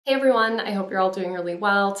Hey everyone, I hope you're all doing really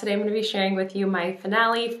well. Today I'm going to be sharing with you my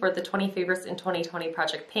finale for the 20 Favorites in 2020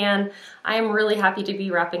 Project Pan. I am really happy to be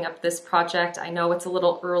wrapping up this project. I know it's a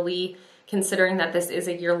little early considering that this is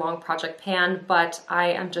a year-long Project Pan, but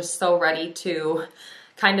I am just so ready to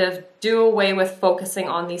kind of do away with focusing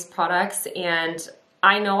on these products, and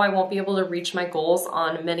I know I won't be able to reach my goals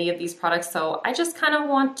on many of these products, so I just kind of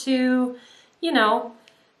want to,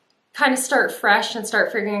 kind of start fresh and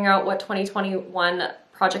start figuring out what 2021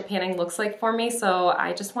 project panning looks like for me. So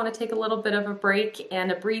I just want to take a little bit of a break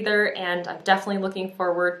and a breather, and I'm definitely looking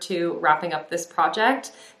forward to wrapping up this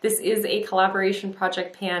project. This is a collaboration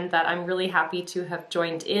project pan that I'm really happy to have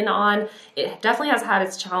joined in on. It definitely has had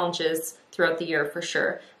its challenges throughout the year for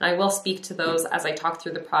sure, and I will speak to those as I talk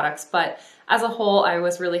through the products, but as a whole, I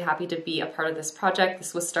was really happy to be a part of this project.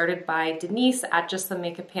 This was started by Denise at Just Some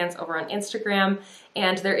Makeup Pans over on Instagram,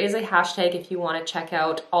 and there is a hashtag if you want to check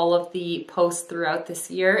out all of the posts throughout this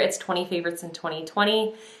year. It's 20 Favorites in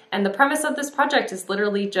 2020, and the premise of this project is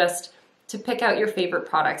literally just to pick out your favorite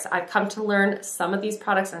products. I've come to learn some of these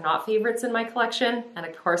products are not favorites in my collection, and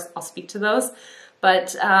of course I'll speak to those.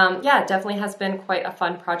 But yeah, it definitely has been quite a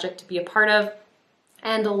fun project to be a part of.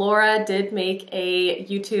 And Laura did make a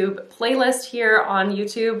YouTube playlist here on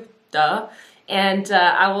YouTube, duh. And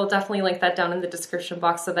I will definitely link that down in the description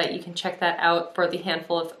box so that you can check that out for the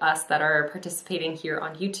handful of us that are participating here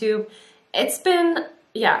on YouTube. It's been,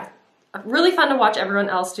 yeah, really fun to watch everyone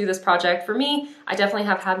else do this project. For me, I definitely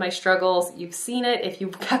have had my struggles. You've seen it. If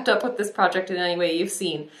you've kept up with this project in any way, you've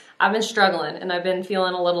seen. I've been struggling and I've been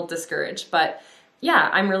feeling a little discouraged, but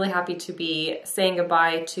yeah, I'm really happy to be saying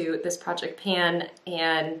goodbye to this project pan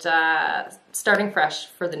and starting fresh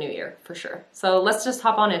for the new year, for sure. So let's just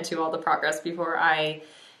hop on into all the progress before I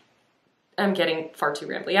am getting far too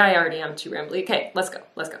rambly. I already am too rambly. Okay, let's go,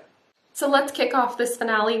 let's go. So let's kick off this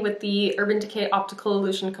finale with the Urban Decay Optical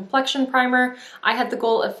Illusion Complexion Primer. I had the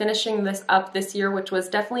goal of finishing this up this year, which was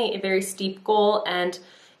definitely a very steep goal, and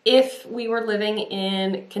if we were living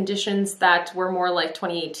in conditions that were more like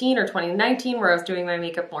 2018 or 2019, where I was doing my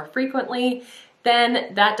makeup more frequently,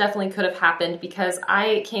 then that definitely could have happened because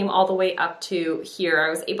I came all the way up to here. I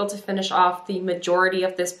was able to finish off the majority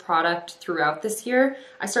of this product throughout this year.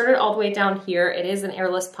 I started all the way down here. It is an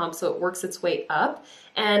airless pump, so it works its way up.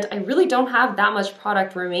 And I really don't have that much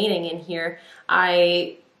product remaining in here.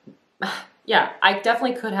 Yeah, I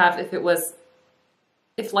definitely could have if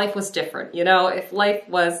life was different, you know, if life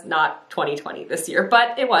was not 2020 this year,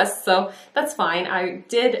 but it was, so that's fine. I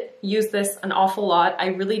did use this an awful lot. I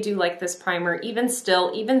really do like this primer, even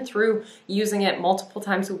still, even through using it multiple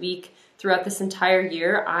times a week throughout this entire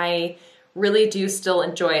year, I really do still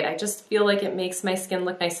enjoy it. I just feel like it makes my skin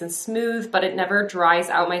look nice and smooth, but it never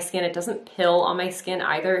dries out my skin. It doesn't pill on my skin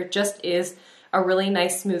either. It just is a really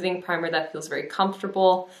nice smoothing primer that feels very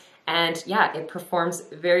comfortable. And yeah, it performs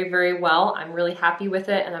very, very well. I'm really happy with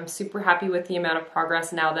it, and I'm super happy with the amount of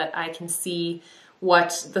progress now that I can see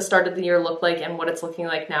what the start of the year looked like and what it's looking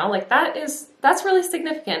like now. Like that's really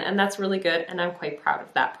significant, and that's really good, and I'm quite proud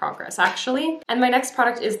of that progress actually. And my next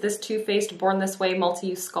product is this Too Faced Born This Way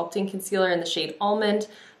Multi-Use Sculpting Concealer in the shade Almond.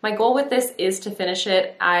 My goal with this is to finish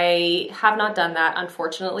it. I have not done that,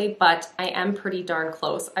 unfortunately, but I am pretty darn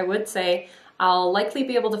close. I would say I'll likely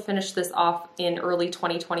be able to finish this off in early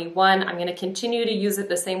 2021. I'm going to continue to use it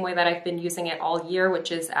the same way that I've been using it all year,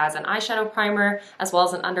 which is as an eyeshadow primer as well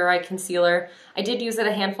as an under eye concealer. I did use it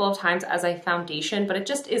a handful of times as a foundation, but it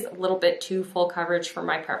just is a little bit too full coverage for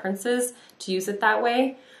my preferences to use it that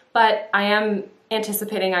way. But I am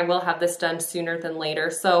anticipating I will have this done sooner than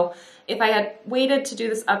later. So if I had waited to do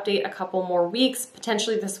this update a couple more weeks,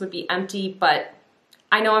 potentially this would be empty, but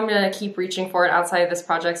I know I'm going to keep reaching for it outside of this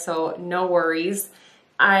project, so no worries.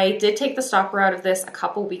 I did take the stopper out of this a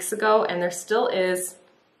couple weeks ago, and there still is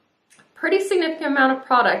a pretty significant amount of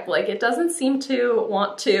product. Like, it doesn't seem to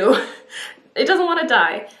want to, it doesn't want to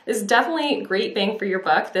die. This is definitely great bang for your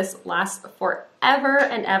buck. This lasts forever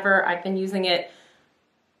and ever. I've been using it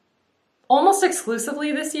almost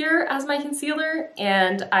exclusively this year as my concealer,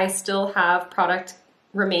 and I still have product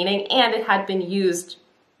remaining, and it had been used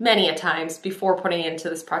many a times before putting it into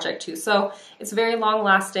this project too. So it's very long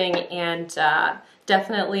lasting and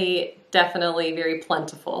definitely very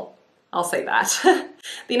plentiful. I'll say that.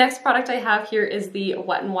 The next product I have here is the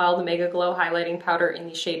Wet n Wild Mega Glow Highlighting Powder in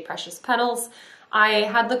the shade Precious Petals. I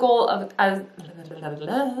had the goal of, I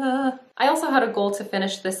also had a goal to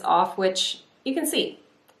finish this off, which you can see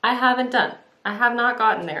I haven't done. I have not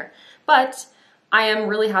gotten there, but I am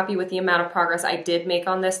really happy with the amount of progress I did make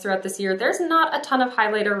on this throughout this year. There's not a ton of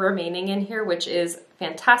highlighter remaining in here, which is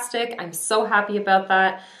fantastic. I'm so happy about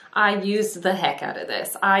that. I used the heck out of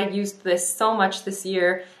this. I used this so much this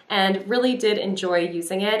year and really did enjoy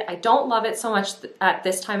using it. I don't love it so much at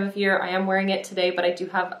this time of year. I am wearing it today, but I do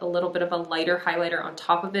have a little bit of a lighter highlighter on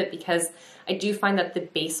top of it because I do find that the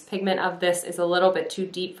base pigment of this is a little bit too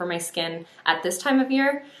deep for my skin at this time of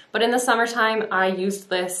year. But in the summertime, I used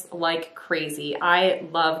this like crazy. I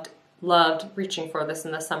loved reaching for this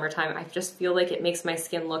in the summertime. I just feel like it makes my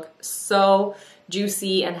skin look so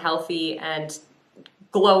juicy and healthy and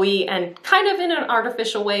glowy and kind of in an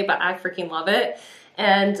artificial way, but I freaking love it.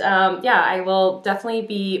 And yeah, I will definitely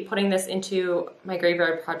be putting this into my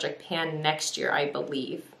Graveyard Project pan next year, I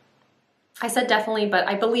believe. I said definitely, but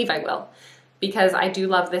I believe I will, because I do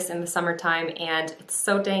love this in the summertime and it's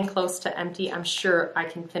so dang close to empty. I'm sure I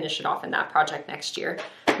can finish it off in that project next year.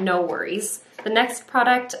 No worries. The next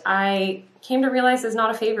product I came to realize is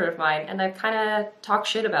not a favorite of mine, and I've kind of talked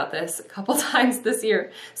shit about this a couple times this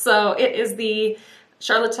year. So it is the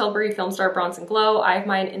Charlotte Tilbury Film Star Bronze and Glow. I have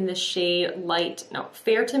mine in the shade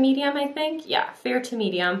fair to medium, I think. Yeah, fair to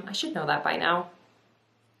medium. I should know that by now.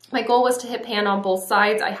 My goal was to hit pan on both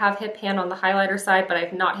sides. I have hit pan on the highlighter side, but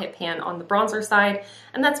I've not hit pan on the bronzer side.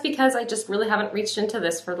 And that's because I just really haven't reached into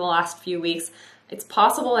this for the last few weeks. It's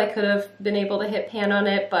possible I could have been able to hit pan on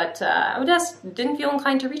it, but I just didn't feel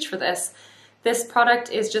inclined to reach for this. This product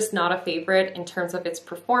is just not a favorite in terms of its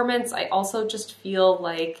performance. I also just feel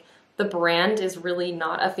like the brand is really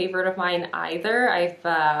not a favorite of mine either.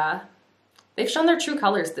 They've shown their true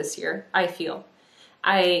colors this year, I feel.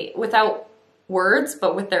 Without words,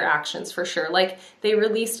 but with their actions for sure. Like, they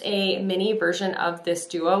released a mini version of this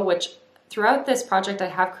duo, which throughout this project I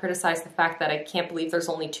have criticized the fact that I can't believe there's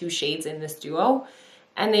only 2 shades in this duo.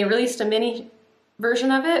 And they released a mini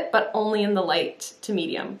version of it, but only in the light to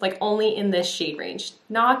medium, like only in this shade range,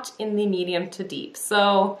 not in the medium to deep.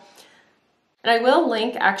 So, and I will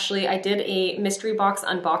link, actually, I did a mystery box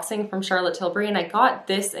unboxing from Charlotte Tilbury and I got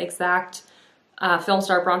this exact Film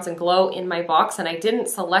Star Bronze and Glow in my box, and I didn't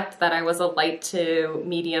select that I was a light to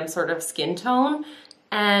medium sort of skin tone.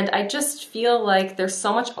 And I just feel like there's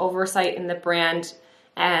so much oversight in the brand,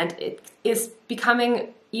 and it is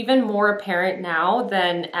becoming even more apparent now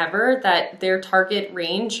than ever that their target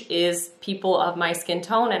range is people of my skin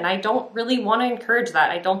tone, and I don't really want to encourage that.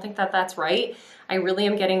 I don't think that that's right. I really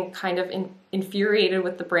am getting kind of infuriated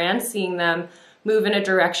with the brand, seeing them move in a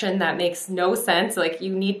direction that makes no sense. Like,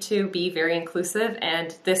 you need to be very inclusive,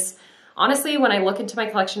 and this, honestly, when I look into my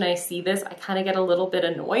collection and I see this, I kind of get a little bit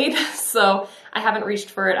annoyed. So I haven't reached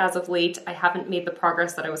for it as of late. I haven't made the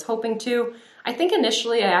progress that I was hoping to. I think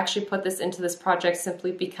initially I actually put this into this project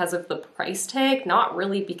simply because of the price tag, not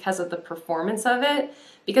really because of the performance of it,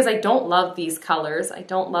 because I don't love these colors. I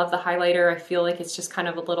don't love the highlighter. I feel like it's just kind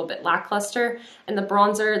of a little bit lackluster. And the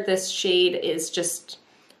bronzer, this shade is just,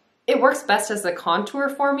 it works best as a contour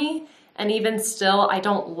for me. And even still, I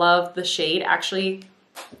don't love the shade. Actually,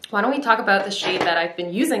 why don't we talk about the shade that I've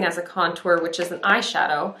been using as a contour, which is an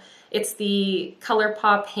eyeshadow. It's the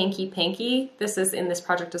Colourpop Hanky Panky. This is in this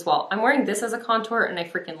project as well. I'm wearing this as a contour and I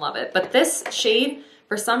freaking love it. But this shade,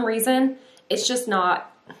 for some reason, it's just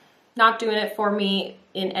not doing it for me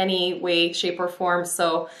in any way, shape, or form.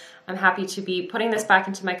 So I'm happy to be putting this back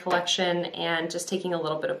into my collection and just taking a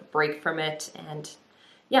little bit of a break from it. And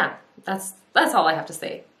yeah, that's all I have to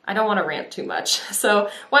say. I don't want to rant too much. So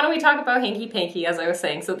why don't we talk about Hanky Panky, as I was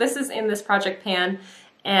saying. So this is in this project pan,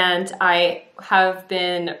 and I have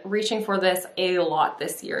been reaching for this a lot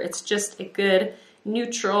this year. It's just a good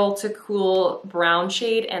neutral to cool brown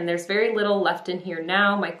shade, and there's very little left in here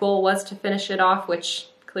now. My goal was to finish it off, which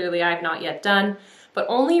clearly I have not yet done. But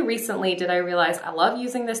only recently did I realize I love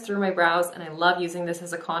using this through my brows and I love using this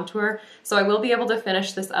as a contour. So I will be able to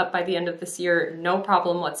finish this up by the end of this year, no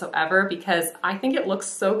problem whatsoever, because I think it looks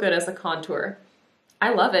so good as a contour.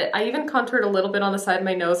 I love it. I even contoured a little bit on the side of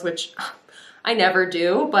my nose, which I never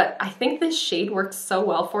do, but I think this shade works so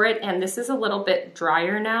well for it. And this is a little bit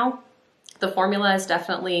drier now. The formula is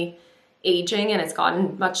definitely aging and it's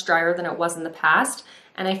gotten much drier than it was in the past.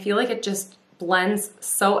 And I feel like it just blends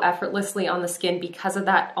so effortlessly on the skin because of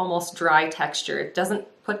that almost dry texture. It doesn't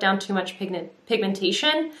put down too much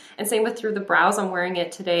pigmentation, and same with through the brows. I'm wearing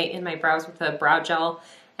it today in my brows with a brow gel,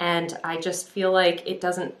 and I just feel like it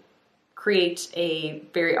doesn't create a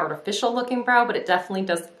very artificial looking brow, but it definitely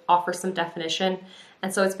does offer some definition.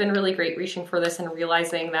 And so it's been really great reaching for this and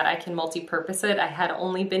realizing that I can multi-purpose it. I had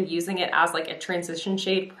only been using it as like a transition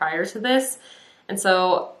shade prior to this, and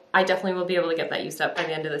so I definitely will be able to get that used up by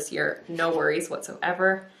the end of this year. No worries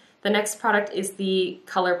whatsoever. The next product is the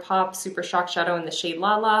Colourpop Super Shock Shadow in the shade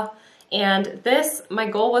Lala. And this, my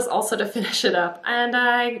goal was also to finish it up. And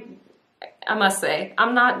I I must say,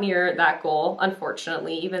 I'm not near that goal,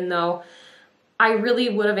 unfortunately, even though I really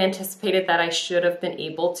would have anticipated that I should have been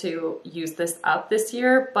able to use this up this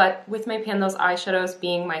year, but with my Pan Those eyeshadows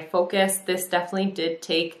being my focus, this definitely did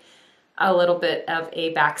take a little bit of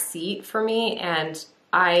a back seat for me, and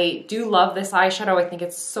I do love this eyeshadow. I think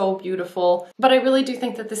it's so beautiful, but I really do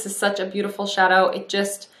think that this is such a beautiful shadow. It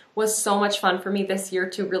just was so much fun for me this year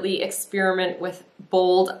to really experiment with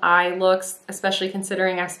bold eye looks, especially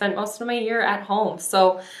considering I've spent most of my year at home.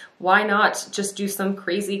 So why not just do some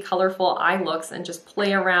crazy colorful eye looks and just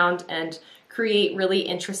play around and create really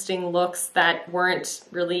interesting looks that weren't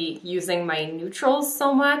really using my neutrals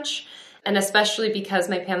so much. And especially because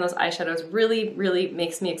my Pan Those eyeshadows really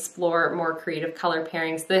makes me explore more creative color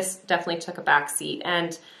pairings, this definitely took a back seat.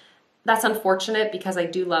 And that's unfortunate because I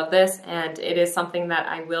do love this and it is something that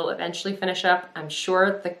I will eventually finish up. I'm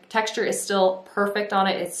sure the texture is still perfect on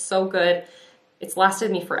it. It's so good. It's lasted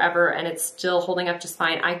me forever and it's still holding up just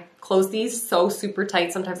fine. I close these so super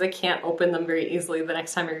tight. Sometimes I can't open them very easily the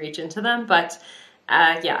next time I reach into them. But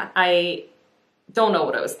yeah, I don't know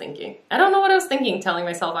what I was thinking. I don't know what I was thinking telling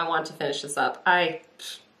myself I want to finish this up.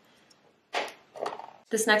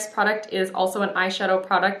 This next product is also an eyeshadow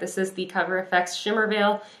product. This is the Cover FX Shimmer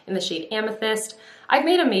Veil in the shade Amethyst. I've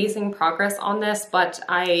made amazing progress on this, but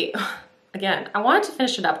again, I wanted to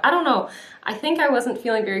finish it up. I don't know. I think I wasn't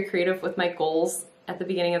feeling very creative with my goals at the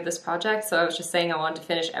beginning of this project, so I was just saying I wanted to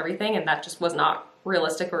finish everything, and that just was not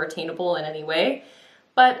realistic or attainable in any way.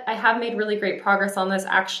 But I have made really great progress on this.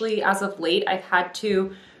 Actually, as of late, I've had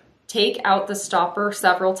to take out the stopper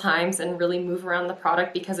several times and really move around the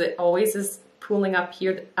product because it always is pooling up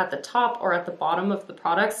here at the top or at the bottom of the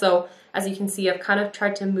product. So as you can see, I've kind of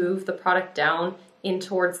tried to move the product down in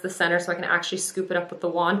towards the center so I can actually scoop it up with the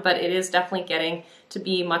wand, but it is definitely getting to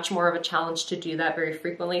be much more of a challenge to do that very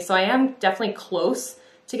frequently. So I am definitely close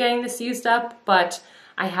to getting this used up, but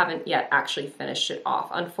I haven't yet actually finished it off,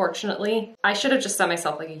 unfortunately. I should have just set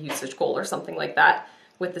myself like a usage goal or something like that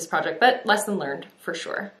with this project, but lesson learned for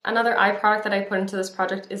sure. Another eye product that I put into this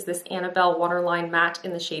project is this Annabelle Waterline Matte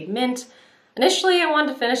in the shade Mint. Initially, I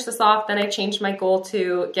wanted to finish this off, then I changed my goal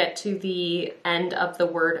to get to the end of the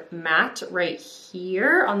word matte right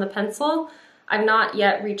here on the pencil. I've not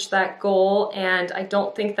yet reached that goal, and I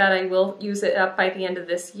don't think that I will use it up by the end of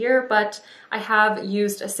this year, but I have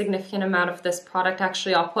used a significant amount of this product.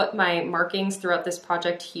 Actually, I'll put my markings throughout this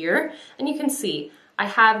project here, and you can see I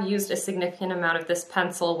have used a significant amount of this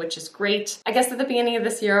pencil, which is great. I guess at the beginning of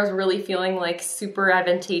this year, I was really feeling like super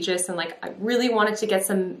advantageous and like I really wanted to get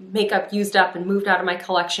some makeup used up and moved out of my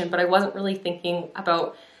collection, but I wasn't really thinking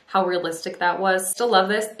about how realistic that was. Still love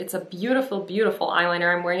this. It's a beautiful, beautiful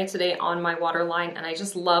eyeliner. I'm wearing it today on my waterline, and I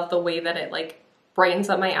just love the way that it like brightens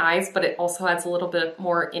up my eyes, but it also adds a little bit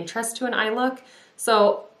more interest to an eye look.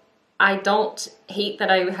 So I don't hate that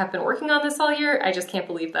I have been working on this all year. I just can't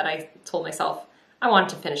believe that I told myself I wanted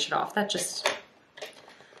to finish it off. That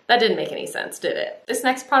didn't make any sense, did it? This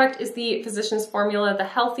next product is the Physicians Formula, the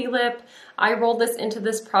Healthy Lip. I rolled this into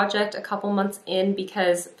this project a couple months in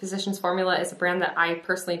because Physicians Formula is a brand that I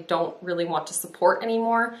personally don't really want to support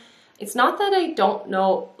anymore. It's not that I don't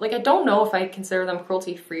know, like I don't know if I consider them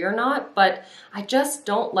cruelty-free or not, but I just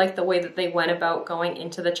don't like the way that they went about going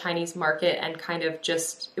into the Chinese market and kind of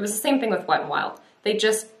just, it was the same thing with Wet n Wild. They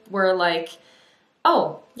just were like,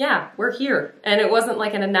 oh yeah, we're here. And it wasn't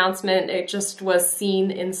like an announcement, it just was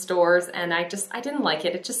seen in stores, and I didn't like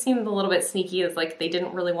it. It just seemed a little bit sneaky, as like they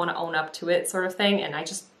didn't really want to own up to it sort of thing, and I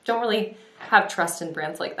just don't really have trust in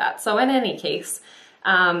brands like that. So in any case,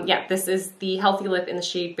 yeah, this is the Healthy Lip in the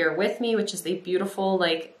shade Bear With Me, which is a beautiful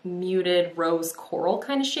like muted rose coral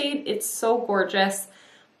kind of shade. It's so gorgeous,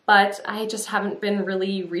 but I just haven't been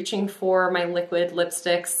really reaching for my liquid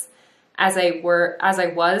lipsticks as I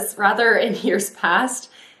was in years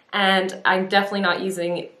past, and I'm definitely not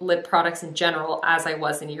using lip products in general as I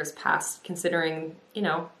was in years past, considering, you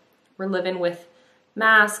know, we're living with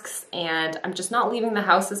masks and I'm just not leaving the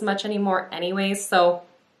house as much anymore anyways, so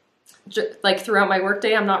like throughout my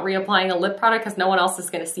workday, I'm not reapplying a lip product because no one else is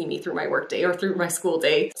going to see me through my workday or through my school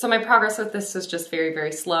day. So my progress with this is just very,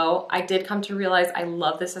 very slow. I did come to realize I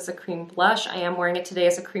love this as a cream blush. I am wearing it today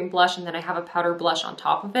as a cream blush, and then I have a powder blush on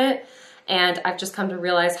top of it. And I've just come to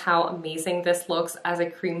realize how amazing this looks as a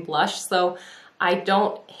cream blush. So I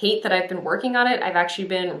don't hate that I've been working on it. I've actually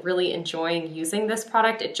been really enjoying using this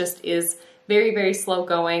product. It just is very, very slow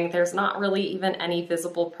going. There's not really even any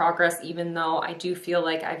visible progress, even though I do feel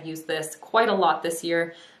like I've used this quite a lot this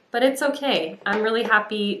year, but it's okay. I'm really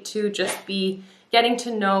happy to just be getting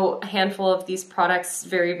to know a handful of these products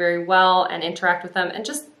very, very well and interact with them and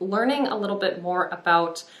just learning a little bit more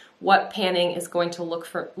about what panning is going to look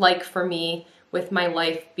like for me with my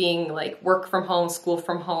life being like work from home, school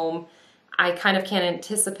from home. I kind of can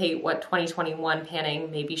anticipate what 2021 panning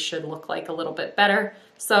maybe should look like a little bit better.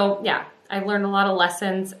 So yeah, I've learned a lot of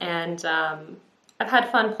lessons, and I've had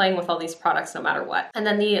fun playing with all these products no matter what. And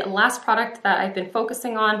then the last product that I've been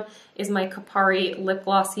focusing on is my Kopari Lip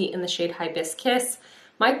Glossy in the shade Hibiskiss.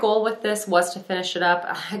 My goal with this was to finish it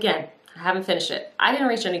up. Again, I haven't finished it. I didn't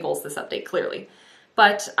reach any goals this update, clearly.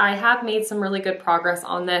 But I have made some really good progress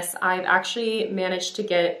on this. I've actually managed to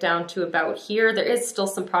get it down to about here. There is still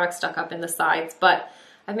some product stuck up in the sides, but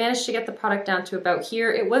I've managed to get the product down to about here.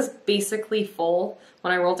 It was basically full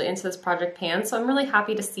when I rolled it into this project pan, so I'm really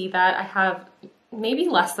happy to see that. I have maybe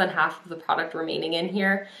less than half of the product remaining in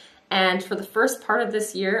here. And for the first part of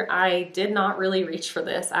this year, I did not really reach for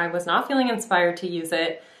this. I was not feeling inspired to use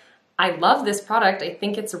it. I love this product. I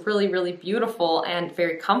think it's really, really beautiful and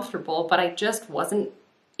very comfortable, but I just wasn't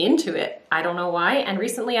into it. I don't know why. And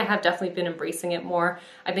recently I have definitely been embracing it more.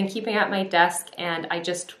 I've been keeping it at my desk, and I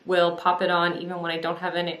just will pop it on even when I don't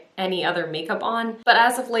have any other makeup on. But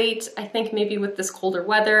as of late, I think maybe with this colder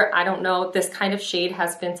weather, I don't know, this kind of shade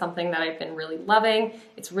has been something that I've been really loving.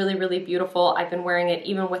 It's really, really beautiful. I've been wearing it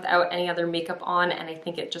even without any other makeup on, and I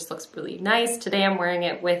think it just looks really nice. Today I'm wearing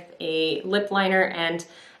it with a lip liner, and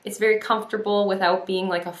it's very comfortable without being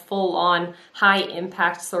like a full-on high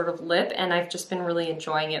impact sort of lip, and I've just been really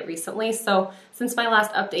enjoying it recently. So since my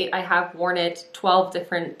last update, I have worn it 12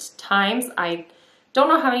 different times. I don't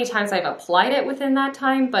know how many times I've applied it within that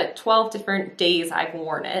time, but 12 different days I've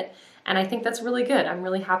worn it. And I think that's really good. I'm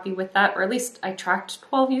really happy with that, or at least I tracked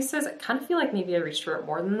 12 uses. I kind of feel like maybe I reached for it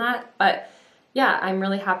more than that, but yeah, I'm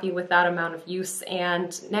really happy with that amount of use.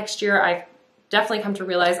 And next year I've definitely come to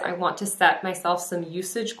realize I want to set myself some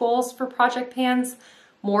usage goals for project pans,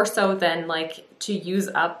 more so than like to use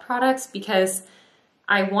up products, because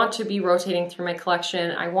I want to be rotating through my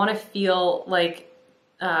collection. I want to feel like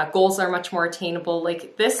goals are much more attainable.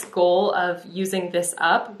 Like this goal of using this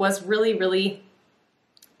up was really, really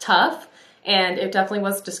tough, and it definitely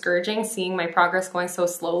was discouraging seeing my progress going so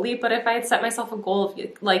slowly. But if I had set myself a goal of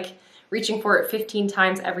like reaching for it 15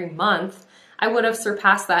 times every month, I would have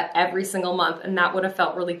surpassed that every single month, and that would have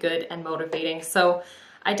felt really good and motivating. So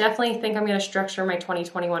I definitely think I'm going to structure my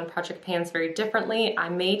 2021 project pans very differently. I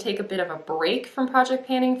may take a bit of a break from project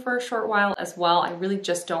panning for a short while as well. I really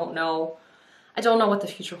just don't know. I don't know what the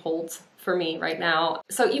future holds for me right now.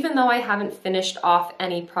 So even though I haven't finished off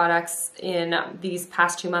any products in these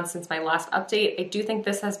past 2 months since my last update, I do think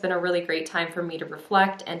this has been a really great time for me to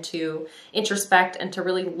reflect and to introspect and to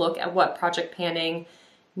really look at what project panning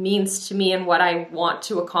means to me and what I want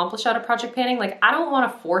to accomplish out of project panning. Like, I don't want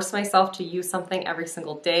to force myself to use something every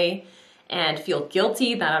single day and feel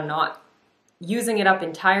guilty that I'm not using it up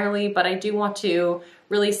entirely, but I do want to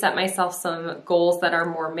really set myself some goals that are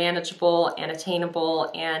more manageable and attainable,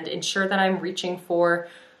 and ensure that I'm reaching for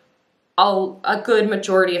a good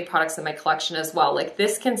majority of products in my collection as well. Like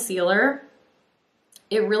this concealer,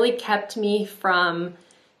 it really kept me from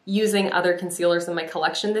using other concealers in my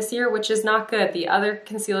collection this year, which is not good. The other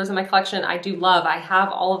concealers in my collection I do love. I have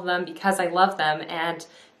all of them because I love them, and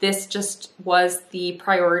this just was the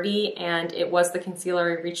priority, and it was the concealer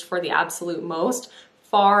I reached for the absolute most,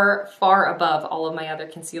 far, far above all of my other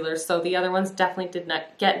concealers. So the other ones definitely did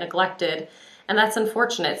not get neglected, and that's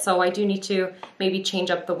unfortunate. So I do need to maybe change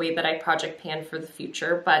up the way that I project pan for the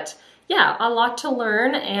future. But yeah, a lot to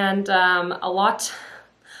learn, and a lot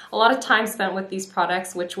of time spent with these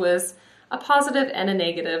products, which was a positive and a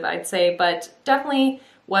negative, I'd say, but definitely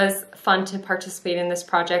was fun to participate in this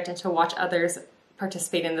project and to watch others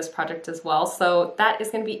participate in this project as well. So that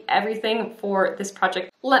is going to be everything for this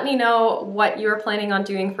project. Let me know what you're planning on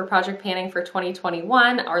doing for project panning for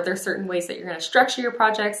 2021. Are there certain ways that you're going to structure your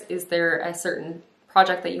projects? Is there a certain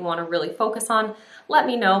project that you want to really focus on? Let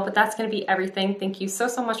me know, but that's going to be everything. Thank you so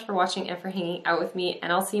much for watching and for hanging out with me,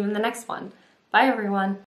 and I'll see you in the next one. Bye everyone.